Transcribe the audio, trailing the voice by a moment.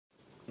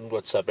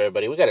What's up,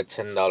 everybody? We got a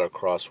 $10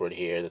 crossword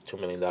here, the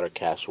 $2 million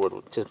cash word,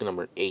 ticket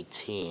number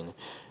 18.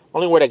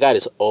 Only word I got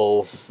is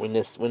O. We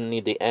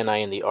need the N, I,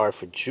 and the R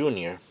for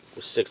junior,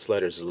 with 6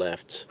 letters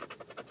left.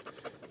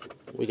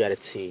 We got a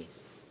T.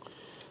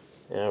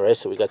 Alright,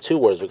 so we got 2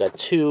 words. We got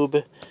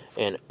tube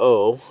and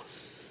O.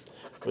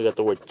 We got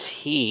the word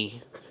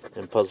T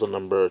in puzzle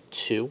number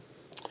 2.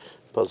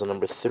 Puzzle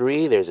number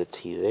 3, there's a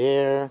T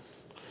there.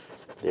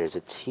 There's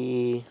a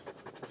T.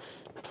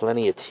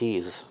 Plenty of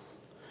T's,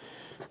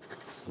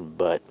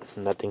 but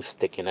nothing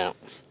sticking out.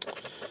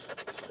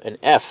 An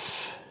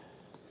F.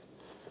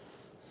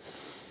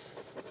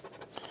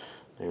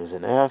 There's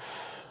an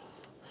F.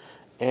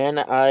 N,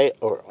 I,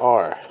 or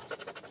R.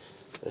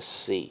 A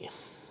C.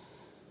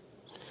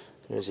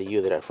 There's a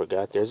U that I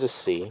forgot. There's a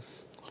C.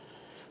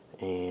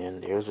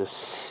 And there's a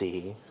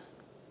C.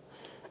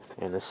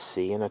 And a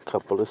C and a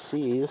couple of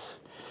C's.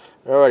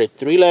 Alrighty,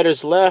 3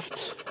 letters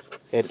left.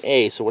 An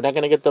A. So we're not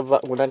gonna get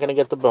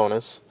the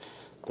bonus.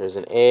 There's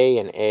an A,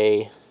 an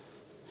A,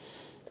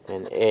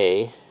 and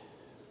A.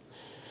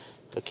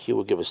 The Q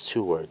will give us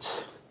 2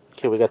 words.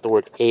 Okay, we got the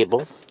word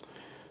able,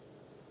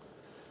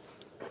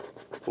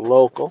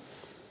 local.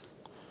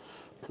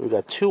 We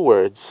got 2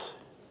 words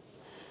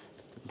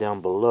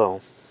down below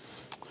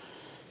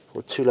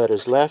with 2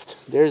 letters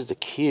left. There's the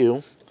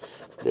Q.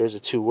 There's the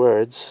 2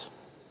 words.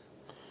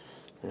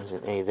 There's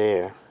an A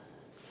there.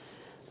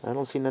 I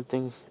don't see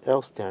nothing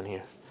else down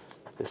here.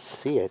 The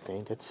C, I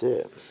think. That's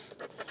it.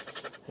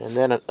 And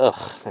then an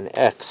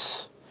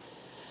X.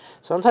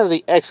 Sometimes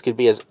the X could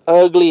be as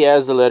ugly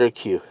as the letter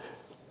Q.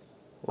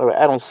 Alright,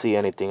 I don't see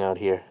anything out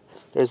here.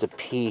 There's a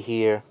P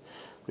here.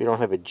 We don't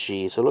have a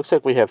G. So it looks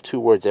like we have 2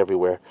 words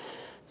everywhere.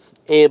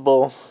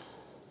 Able,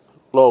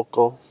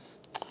 local,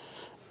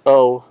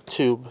 O,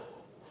 tube,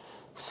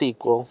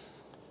 sequel,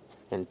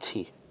 and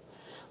T.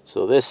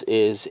 So this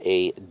is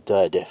a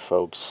dud,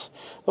 folks.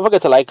 Don't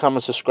forget to like,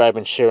 comment, subscribe,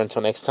 and share.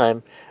 Until next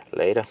time,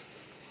 later.